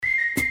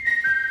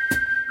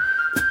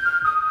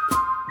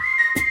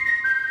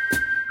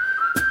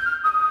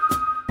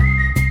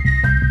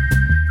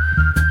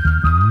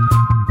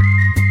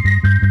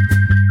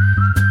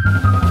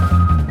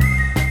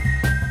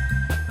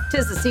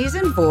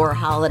season for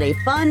holiday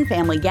fun,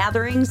 family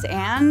gatherings,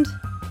 and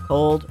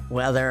cold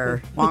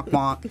weather. Wonk,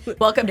 wonk.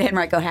 Welcome to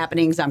Henrico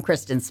Happenings. I'm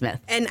Kristen Smith.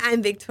 And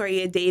I'm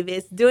Victoria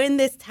Davis. During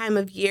this time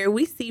of year,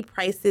 we see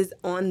prices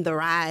on the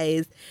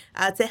rise.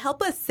 To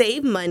help us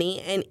save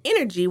money and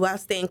energy while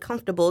staying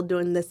comfortable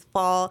during this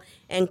fall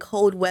and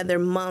cold weather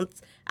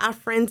months, our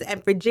friends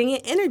at Virginia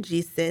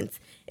Energy Sense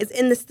is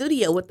in the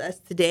studio with us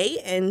today.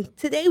 And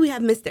today we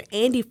have Mr.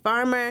 Andy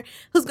Farmer,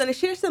 who's going to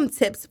share some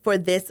tips for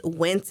this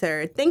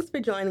winter. Thanks for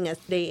joining us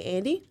today,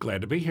 Andy.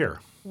 Glad to be here.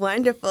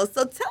 Wonderful.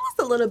 So tell us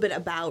a little bit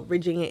about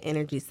Virginia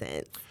Energy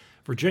Sense.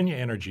 Virginia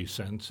Energy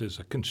Sense is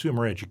a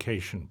consumer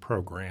education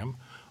program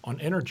on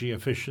energy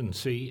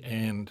efficiency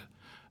and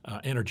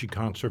energy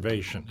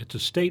conservation. It's a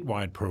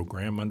statewide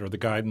program under the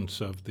guidance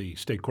of the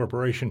State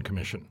Corporation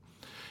Commission.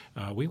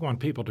 We want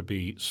people to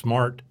be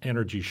smart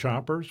energy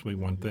shoppers. We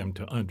want them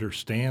to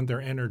understand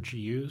their energy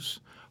use,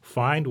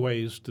 find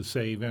ways to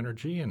save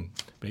energy, and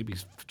maybe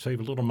save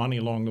a little money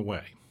along the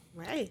way.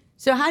 Right.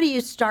 So how do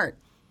you start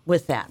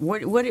with that?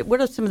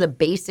 What are some of the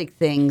basic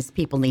things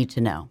people need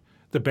to know?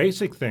 The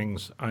basic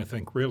things, I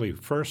think, really,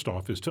 first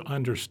off, is to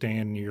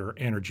understand your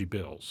energy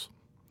bills.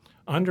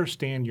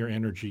 Understand your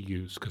energy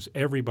use, because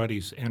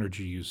everybody's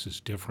energy use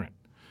is different.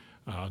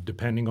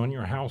 Depending on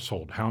your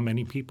household, how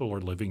many people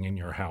are living in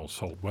your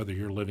household, whether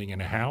you're living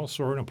in a house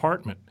or an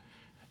apartment,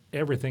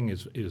 everything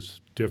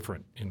is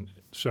different. And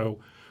so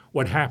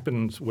what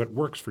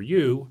works for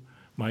you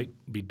might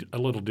be a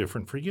little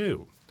different for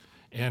you.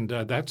 And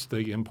that's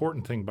the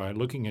important thing by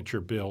looking at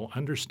your bill,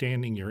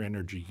 understanding your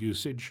energy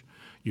usage.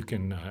 You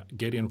can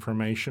get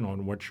information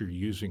on what you're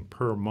using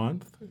per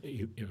month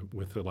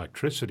with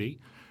electricity,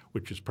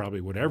 which is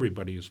probably what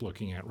everybody is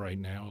looking at right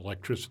now,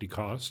 electricity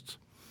costs.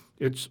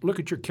 Look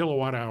at your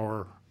kilowatt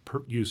hour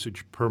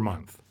usage per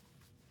month,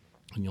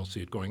 and you'll see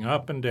it going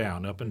up and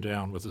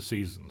down with the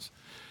seasons.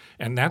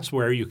 And that's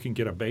where you can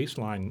get a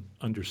baseline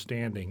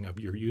understanding of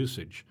your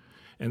usage.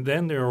 And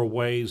then there are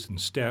ways and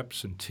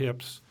steps and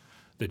tips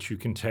that you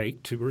can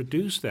take to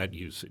reduce that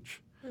usage.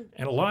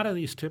 And a lot of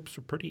these tips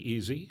are pretty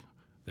easy.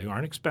 They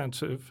aren't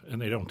expensive, and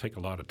they don't take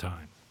a lot of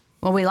time.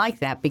 Well, we like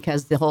that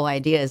because the whole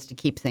idea is to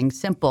keep things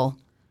simple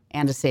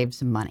and to save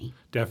some money.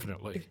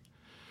 Definitely.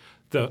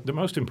 The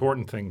most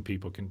important thing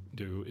people can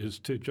do is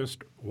to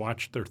just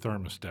watch their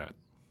thermostat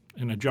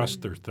and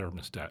adjust their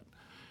thermostat.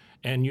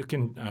 And you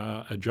can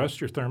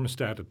adjust your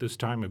thermostat at this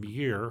time of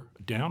year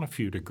down a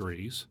few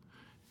degrees.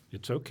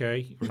 It's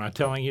okay. We're not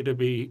telling you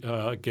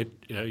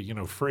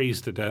to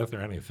freeze to death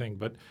or anything,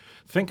 but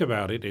think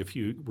about it. If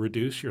you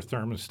reduce your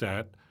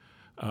thermostat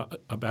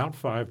about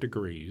 5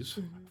 degrees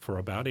for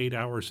about 8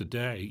 hours a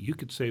day, you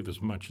could save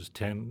as much as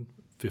 10,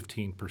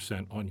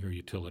 15% on your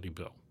utility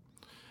bill.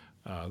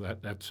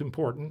 That's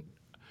important.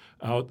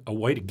 A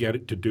way to get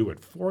it to do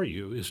it for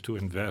you is to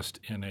invest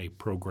in a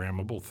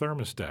programmable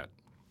thermostat.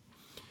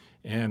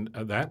 And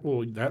that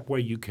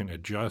way you can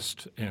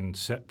adjust and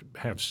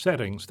have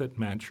settings that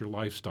match your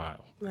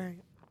lifestyle. Right.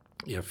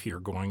 If you're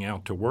going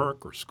out to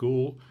work or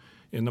school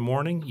in the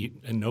morning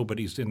and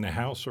nobody's in the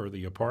house or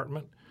the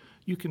apartment,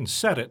 you can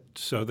set it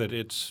so that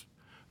it's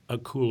a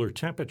cooler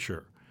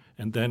temperature.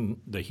 And then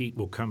the heat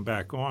will come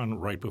back on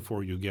right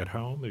before you get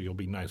home. You'll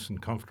be nice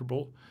and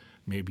comfortable.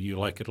 Maybe you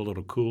like it a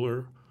little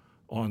cooler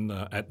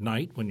at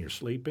night when you're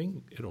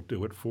sleeping. It'll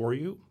do it for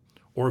you.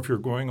 Or if you're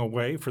going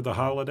away for the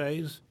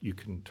holidays, you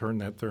can turn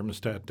that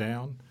thermostat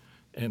down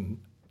and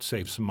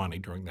save some money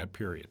during that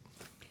period.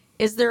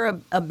 Is there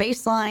a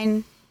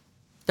baseline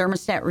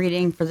thermostat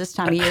reading for this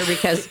time of year?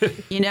 Because,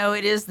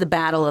 it is the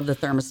battle of the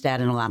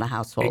thermostat in a lot of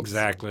households.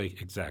 Exactly.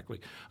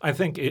 I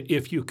think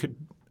if you could,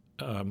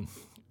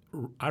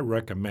 I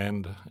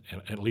recommend,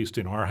 at least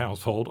in our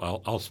household,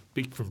 I'll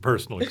speak from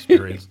personal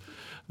experience,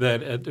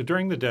 that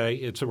during the day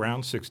it's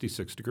around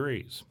 66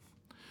 degrees.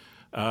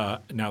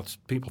 Now,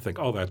 people think,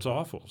 oh, that's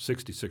awful,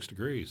 66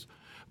 degrees.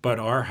 But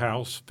our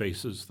house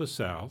faces the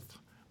south.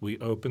 We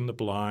open the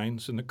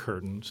blinds and the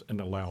curtains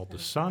and allow the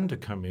sun to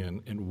come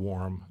in and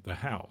warm the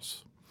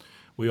house.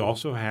 We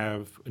also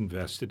have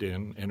invested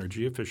in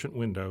energy-efficient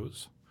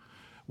windows.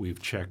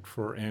 We've checked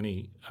for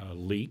any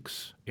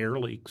leaks, air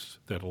leaks,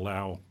 that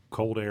allow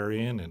cold air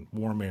in and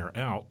warm air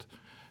out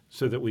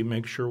so that we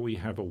make sure we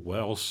have a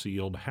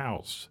well-sealed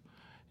house.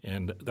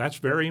 And that's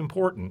very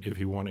important if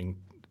you're wanting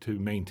to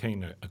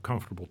maintain a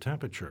comfortable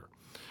temperature.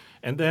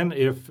 And then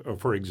if,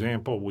 for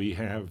example, we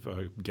have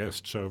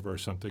guests over or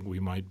something, we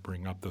might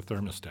bring up the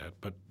thermostat.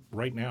 But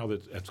right now,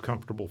 that's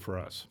comfortable for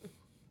us.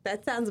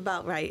 That sounds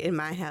about right in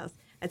my house.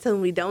 I tell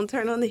them we don't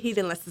turn on the heat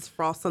unless it's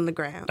frost on the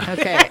ground.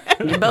 Okay.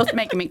 You're both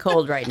making me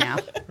cold right now.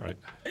 Right.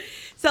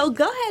 So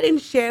go ahead and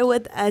share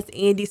with us,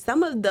 Andy,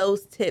 some of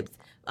those tips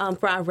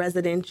for our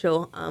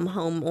residential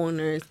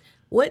homeowners.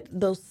 What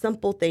those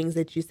simple things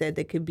that you said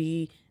that could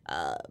be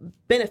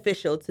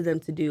beneficial to them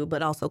to do,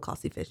 but also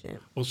cost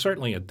efficient? Well,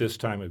 certainly at this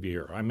time of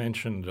year, I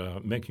mentioned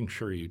making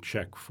sure you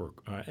check for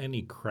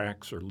any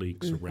cracks or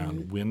leaks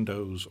around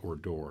windows or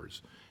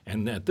doors.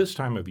 And at this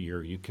time of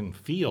year, you can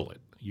feel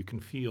it. You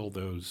can feel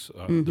those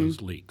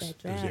leaks,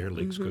 those air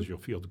leaks, because you'll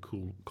feel the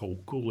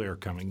cool air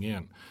coming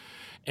in.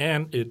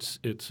 And it's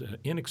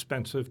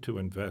inexpensive to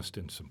invest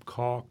in some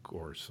caulk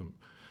or some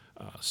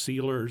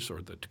sealers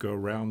to go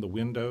around the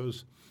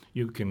windows.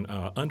 You can,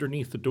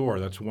 underneath the door,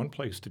 that's one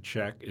place to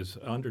check is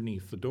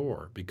underneath the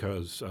door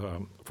because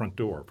front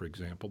door, for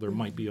example, there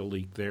might be a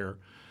leak there.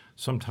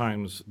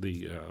 Sometimes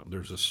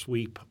there's a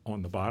sweep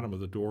on the bottom of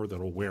the door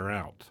that'll wear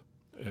out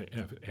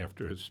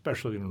after,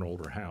 especially in an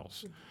older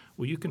house.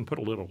 Well, you can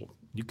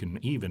you can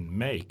even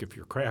make, if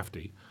you're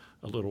crafty,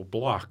 a little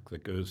block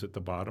that goes at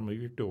the bottom of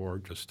your door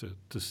just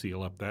to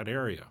seal up that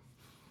area.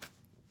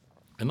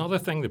 Another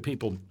thing that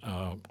people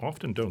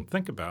often don't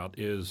think about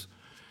is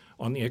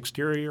on the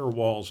exterior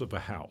walls of a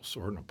house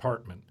or an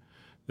apartment,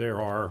 there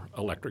are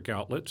electric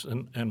outlets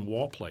and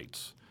wall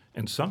plates.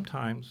 And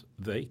sometimes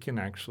they can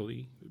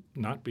actually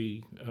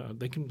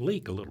they can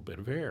leak a little bit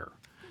of air.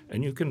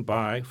 And you can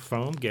buy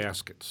foam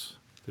gaskets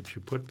that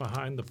you put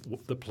behind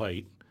the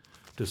plate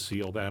to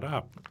seal that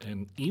up.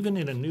 And even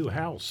in a new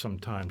house,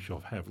 sometimes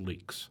you'll have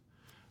leaks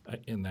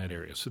in that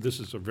area. So this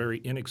is a very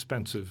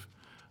inexpensive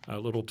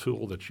little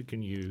tool that you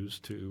can use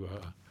to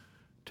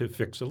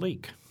fix a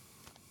leak.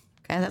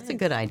 Okay, that's a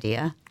good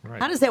idea.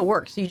 Right. How does that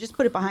work? So you just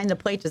put it behind the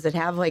plate. Does it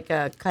have like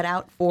a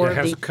cutout for the It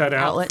has a cutout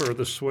outlet? for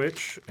the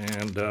switch,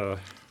 and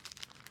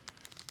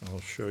I'll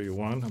show you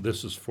one.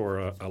 This is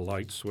for a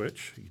light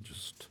switch. You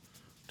just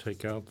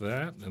take out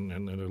that, and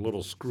then there are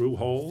little screw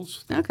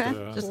holes. That, Okay,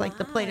 just like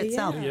the plate Wow,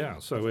 itself. yeah. yeah,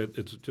 so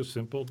it's just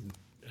simple,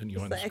 and you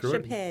Just the unscrew extra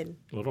it. pin.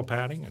 Little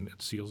padding, and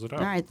it seals it up.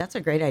 All right, that's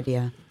a great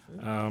idea.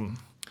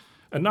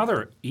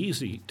 Another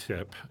easy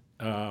tip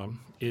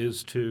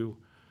is to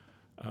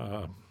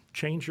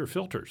change your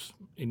filters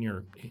in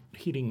your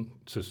heating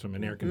system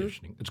and air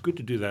conditioning. It's good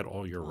to do that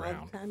all year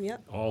round. the time,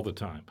 yep. All the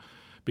time.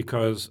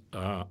 Because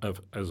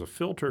as a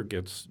filter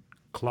gets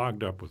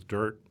clogged up with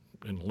dirt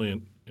and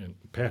lint and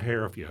pet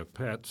hair if you have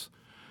pets,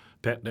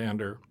 pet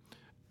dander,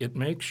 it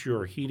makes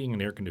your heating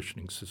and air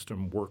conditioning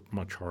system work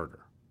much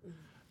harder.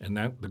 And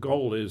the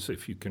goal is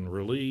if you can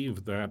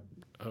relieve that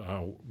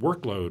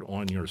workload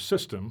on your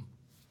system,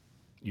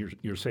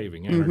 you're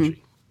saving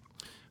energy.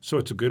 So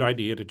it's a good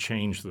idea to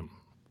change them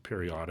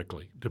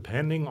periodically.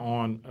 Depending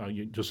on,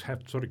 you just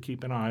have to sort of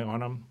keep an eye on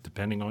them.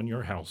 Depending on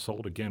your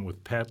household, again,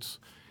 with pets,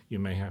 you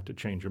may have to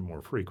change them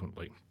more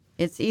frequently.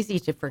 It's easy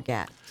to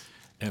forget.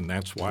 And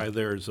that's why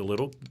there's a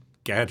little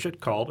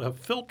gadget called a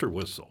filter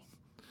whistle.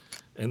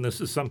 And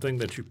this is something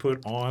that you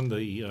put on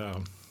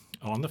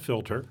the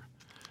filter,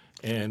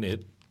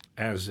 and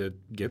as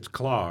it gets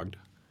clogged,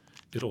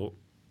 it'll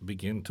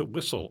begin to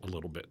whistle a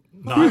little bit.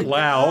 Not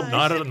loud,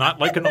 not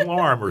like an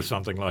alarm or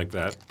something like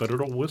that, but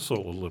it'll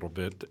whistle a little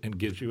bit and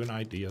gives you an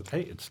idea,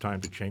 hey, it's time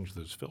to change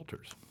those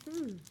filters.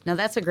 Now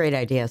that's a great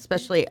idea,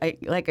 especially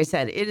like I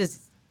said, it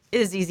is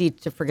easy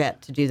to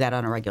forget to do that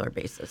on a regular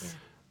basis.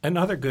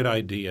 Another good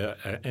idea,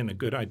 and a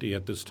good idea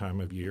at this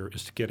time of year,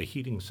 is to get a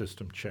heating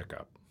system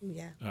checkup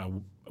Yeah.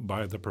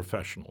 by the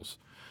professionals.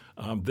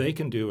 They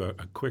can do a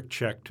quick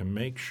check to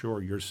make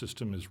sure your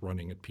system is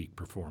running at peak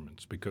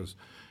performance because,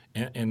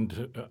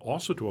 and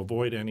also to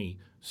avoid any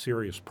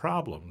serious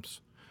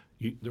problems.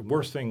 The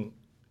worst thing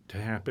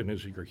to happen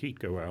is your heat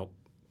go out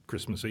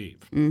Christmas Eve.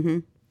 Mm-hmm.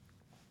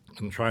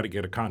 And try to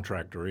get a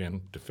contractor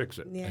in to fix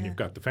it. Yeah. And you've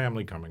got the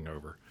family coming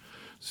over.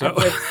 So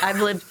I've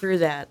lived through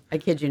that. I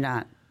kid you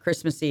not.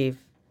 Christmas Eve,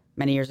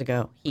 many years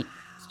ago, heat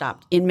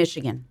stopped in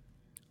Michigan.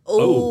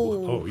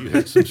 Oh, you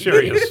had some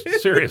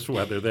serious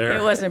weather there.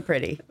 It wasn't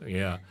pretty.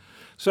 Yeah.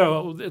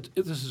 So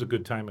this is a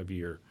good time of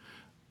year,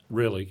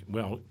 really.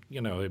 Well,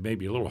 it may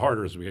be a little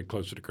harder as we get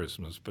closer to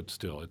Christmas, but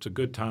still, it's a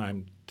good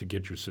time to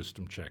get your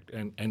system checked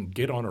and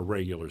get on a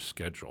regular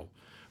schedule,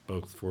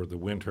 both for the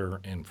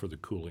winter and for the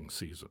cooling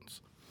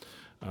seasons.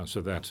 So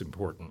that's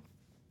important.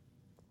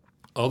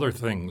 Other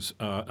things,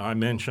 I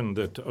mentioned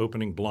that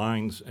opening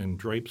blinds and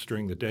drapes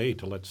during the day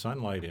to let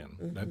sunlight in.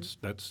 Mm-hmm.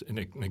 That's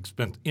an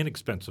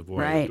inexpensive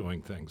way of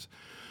doing things.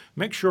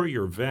 Make sure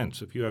your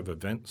vents, if you have a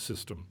vent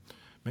system,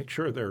 make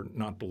sure they're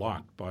not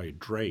blocked by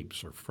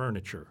drapes or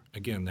furniture.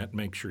 Again, that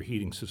makes your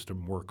heating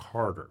system work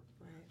harder.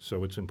 Right.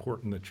 So it's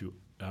important that you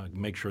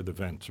make sure the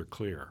vents are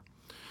clear.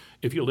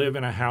 If you live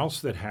in a house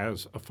that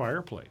has a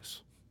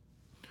fireplace,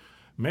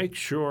 make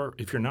sure,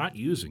 if you're not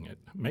using it,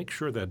 make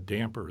sure that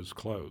damper is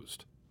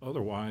closed.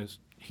 Otherwise,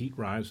 heat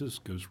rises,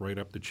 goes right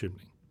up the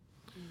chimney.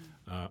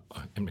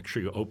 And make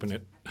sure you open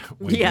it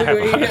when you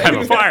have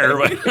a fire.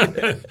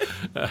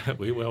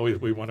 We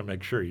want to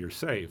make sure you're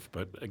safe.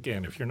 But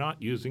again, if you're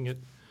not using it,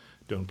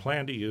 don't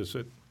plan to use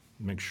it,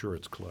 make sure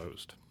it's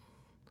closed.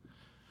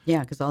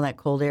 Yeah, because all that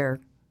cold air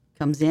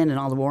comes in and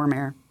all the warm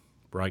air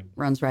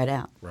runs right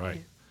out.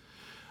 Right.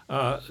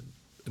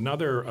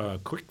 Another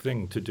quick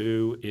thing to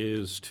do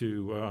is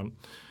to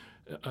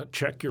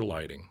check your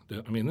lighting.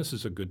 I mean, this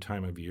is a good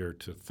time of year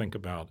to think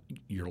about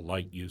your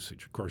light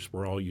usage. Of course,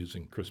 we're all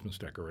using Christmas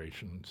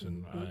decorations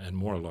and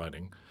more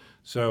lighting.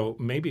 So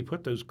maybe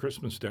put those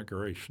Christmas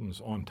decorations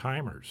on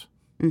timers.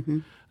 Mm-hmm.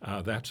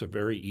 That's a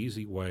very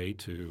easy way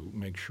to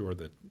make sure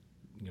that,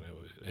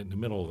 in the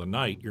middle of the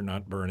night, you're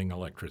not burning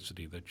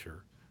electricity that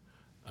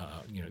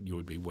you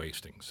would be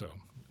wasting. So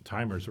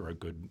timers are a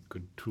good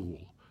tool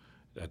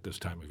at this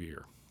time of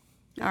year.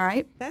 All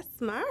right. That's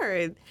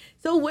smart.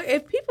 So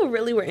if people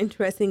really were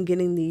interested in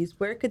getting these,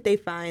 where could they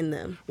find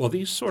them? Well,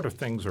 these sort of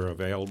things are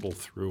available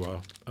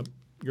through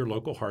your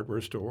local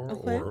hardware store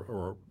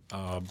or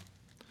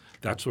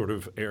that sort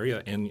of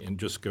area, and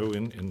just go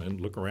in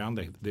and look around.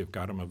 They've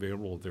got them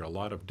available. There are a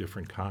lot of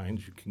different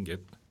kinds. You can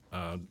get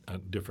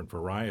different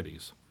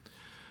varieties.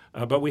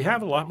 But we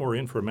have a lot more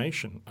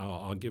information.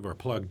 I'll give our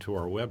plug to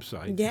our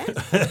website Yes,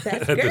 that's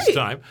at great. this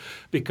time,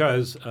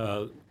 because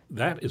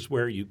that is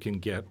where you can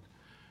get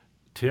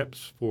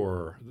tips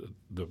for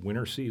the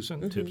winter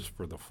season, tips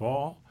for the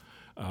fall,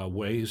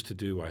 ways to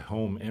do a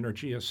home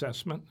energy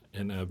assessment,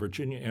 and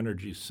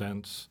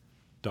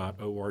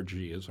VirginiaEnergySense.org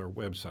is our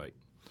website.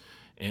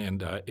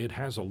 And it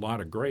has a lot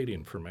of great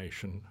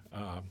information.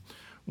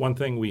 One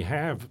thing we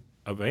have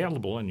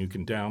available, and you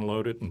can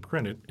download it and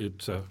print it,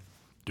 it's a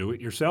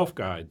do-it-yourself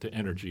guide to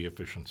energy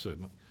efficiency.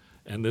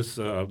 And this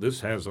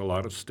has a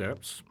lot of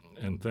steps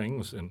and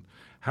things and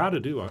how to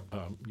do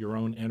your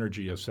own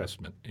energy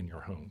assessment in your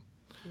home.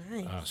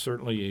 Nice.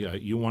 Certainly,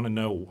 you want to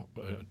know,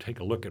 take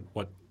a look at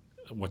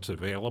what's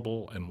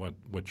available and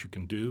what you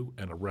can do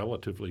at a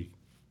relatively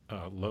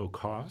low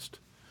cost.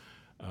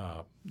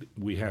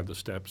 We have the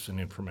steps and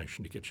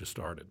information to get you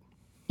started.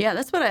 Yeah,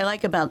 that's what I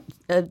like about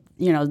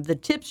the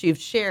tips you've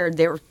shared.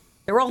 They're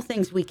all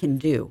things we can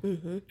do.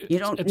 You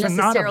don't It's not a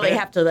necessarily bad-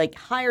 have to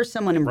hire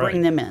someone and bring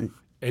Right. them in.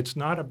 It's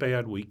not a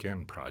bad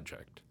weekend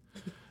project,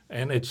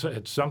 and it's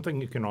something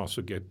you can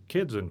also get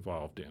kids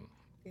involved in.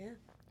 Yeah.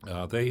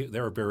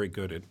 They're very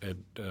good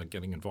at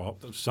getting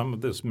involved. Some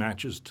of this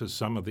matches to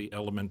some of the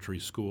elementary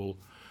school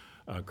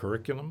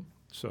curriculum,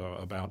 so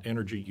about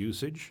energy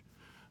usage,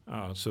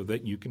 so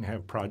that you can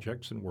have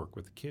projects and work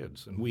with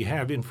kids. And we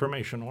have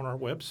information on our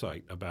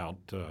website about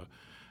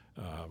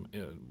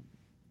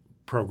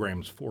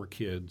programs for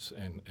kids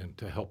and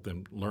to help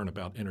them learn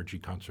about energy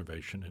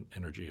conservation and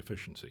energy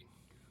efficiency.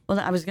 Well,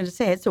 I was going to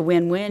say it's a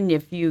win-win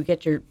if you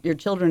get your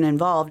children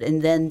involved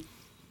and then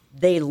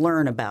they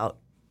learn about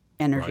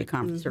energy Right.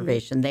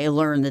 conservation. They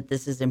learn that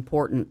this is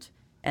important,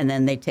 and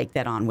then they take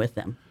that on with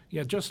them.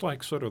 Yeah, just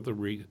like sort of the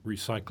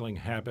recycling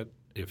habit,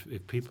 if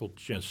people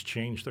just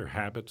change their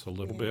habits a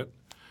little bit,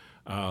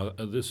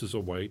 this is a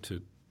way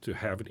to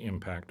have an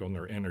impact on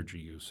their energy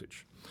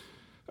usage.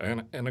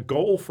 And a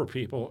goal for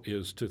people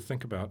is to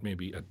think about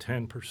maybe a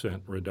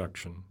 10%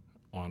 reduction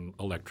on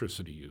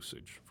electricity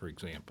usage, for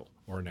example,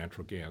 or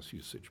natural gas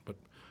usage. But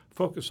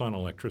focus on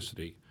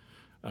electricity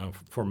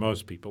for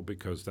most people,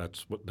 because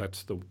that's what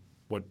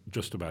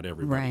just about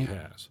everybody Right.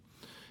 has.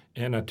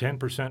 And a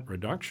 10%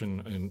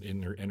 reduction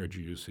in their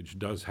energy usage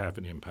does have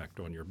an impact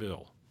on your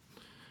bill.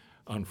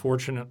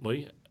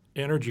 Unfortunately,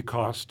 energy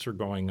costs are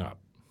going up,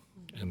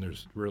 and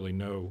there's really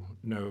no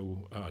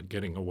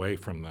getting away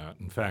from that.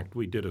 In fact,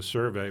 we did a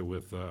survey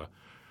with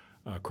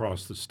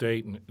across the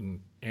state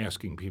and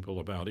asking people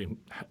about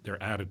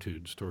their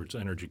attitudes towards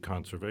energy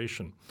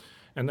conservation.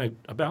 And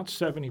about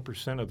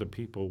 70% of the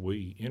people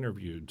we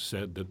interviewed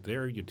said that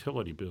their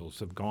utility bills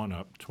have gone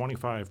up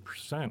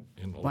 25%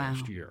 in the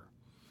last year.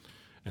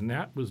 And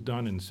that was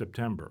done in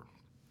September.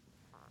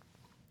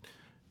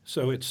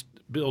 So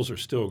bills are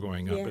still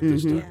going up at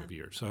this time of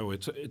year. So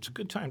it's a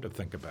good time to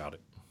think about it.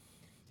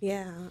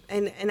 Yeah,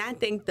 and I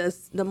think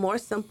the more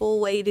simple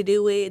way to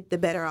do it, the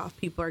better off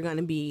people are going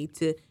to be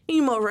to be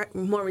more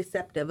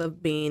receptive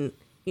of being,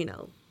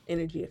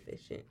 energy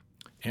efficient.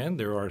 And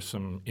there are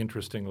some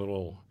interesting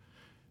little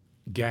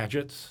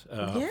gadgets,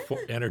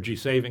 for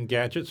energy-saving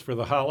gadgets for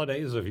the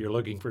holidays. If you're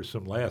looking for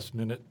some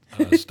last-minute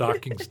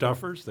stocking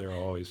stuffers, there are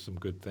always some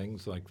good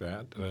things like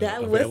that.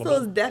 That available. whistle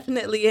is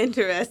definitely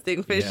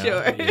interesting for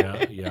sure.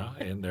 Yeah.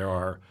 And there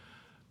are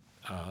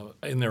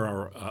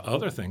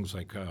other things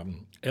like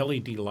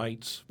LED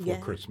lights for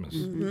Christmas.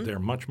 They're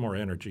much more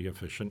energy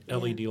efficient.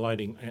 LED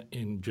lighting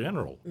in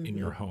general in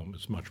your home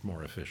is much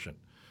more efficient.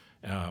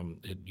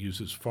 It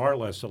uses far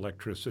less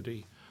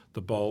electricity.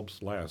 The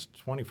bulbs last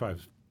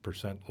 25%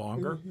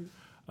 longer.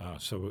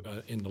 So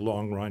in the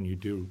long run,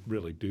 you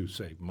really do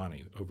save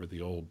money over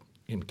the old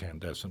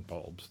incandescent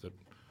bulbs that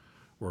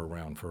were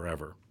around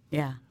forever.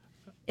 Yeah.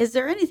 Is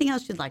there anything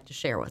else you'd like to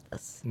share with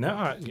us?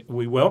 No,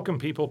 we welcome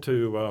people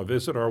to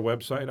visit our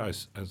website.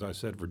 As I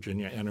said,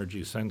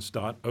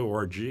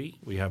 VirginiaEnergySense.org.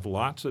 We have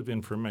lots of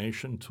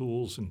information,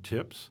 tools, and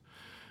tips.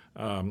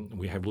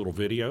 We have little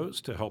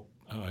videos to help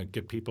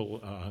get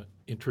people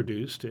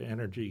introduced to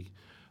energy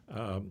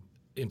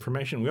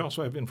information. We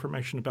also have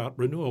information about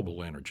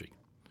renewable energy,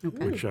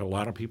 which a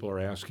lot of people are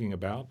asking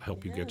about,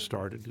 help you get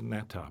started in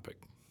that topic.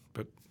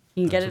 But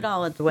You can get it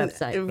all at the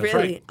website.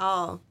 Really,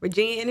 all.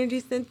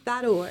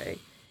 VirginiaEnergySense.org.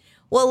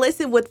 Well,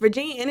 listen, with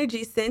Virginia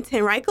Energy Sense,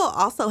 Henrico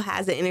also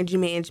has an energy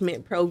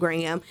management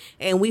program,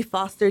 and we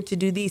foster to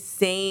do these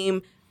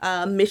same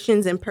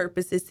missions and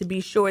purposes to be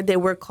sure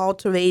that we're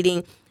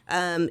cultivating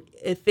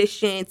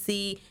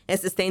efficiency and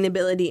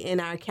sustainability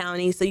in our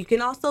county. So you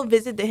can also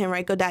visit the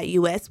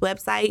henrico.us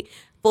website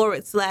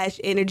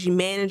 /energy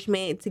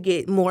management to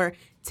get more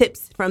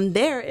tips from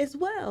there as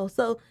well.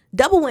 So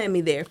double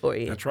whammy there for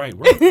you. That's right.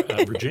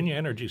 Virginia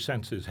Energy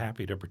Sense is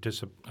happy to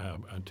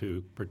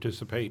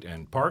participate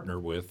and partner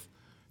with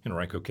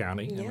Henrico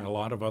County and a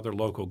lot of other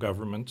local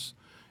governments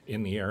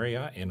in the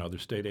area and other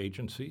state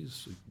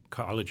agencies,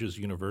 colleges,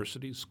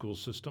 universities, school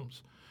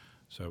systems.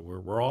 So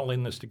we're all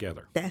in this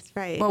together. That's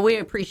right. Well, we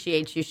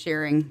appreciate you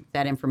sharing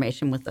that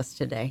information with us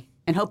today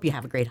and hope you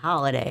have a great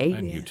holiday.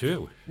 And you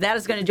too. That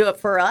is going to do it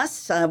for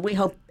us. We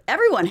hope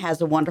everyone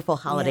has a wonderful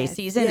holiday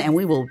season, and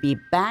we will be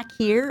back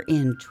here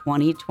in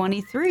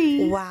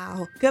 2023.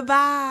 Wow.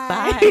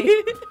 Goodbye.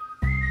 Bye.